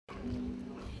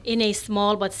In a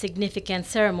small but significant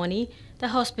ceremony, the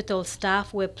hospital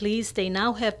staff were pleased they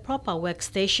now have proper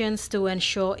workstations to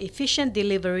ensure efficient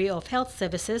delivery of health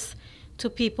services to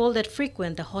people that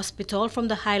frequent the hospital from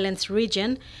the Highlands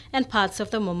region and parts of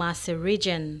the Momase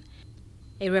region.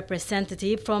 A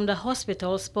representative from the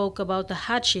hospital spoke about the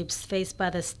hardships faced by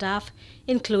the staff,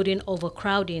 including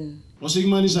overcrowding.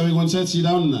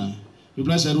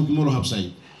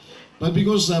 But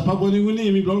because Papua New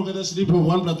Guinea, we block at sleep of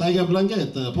one tiger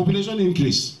blanket, population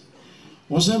increase.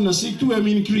 Was have na sick to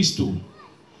increase too.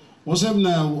 Was have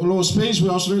na low space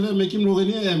where Australia make him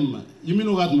logan you mean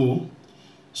no got more.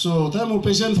 So time of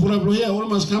patient for a here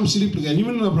almost come sleep again,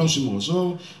 even a proximo.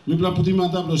 So we put him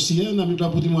on tableau here and we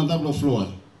put him on tableau floor.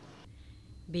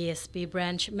 BSP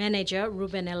branch manager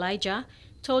Ruben Elijah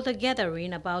told the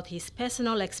gathering about his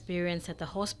personal experience at the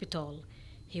hospital.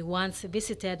 He once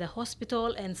visited the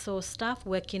hospital and saw staff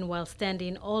working while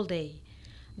standing all day.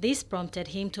 This prompted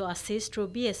him to assist through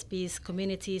BSP's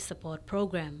community support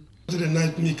program. The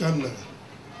night me come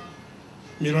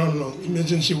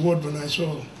emergency ward when I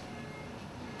saw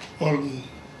all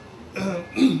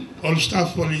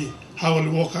staff only how they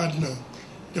work hard now.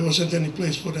 There wasn't any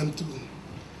place for them to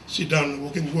sit down,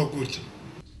 work good.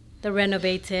 The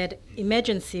renovated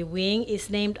emergency wing is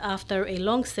named after a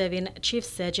long-serving chief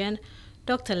surgeon,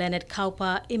 Dr. Leonard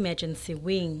Kaupa Emergency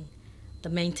Wing. The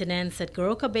maintenance at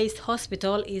Goroka-based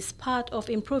hospital is part of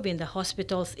improving the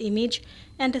hospital's image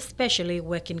and especially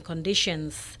working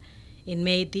conditions. In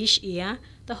May this year,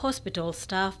 the hospital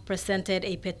staff presented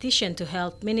a petition to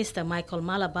Health Minister Michael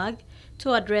Malabag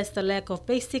to address the lack of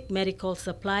basic medical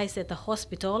supplies at the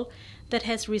hospital that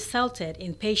has resulted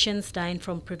in patients dying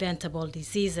from preventable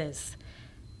diseases.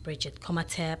 Bridget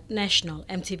Komatep, National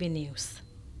MTV News.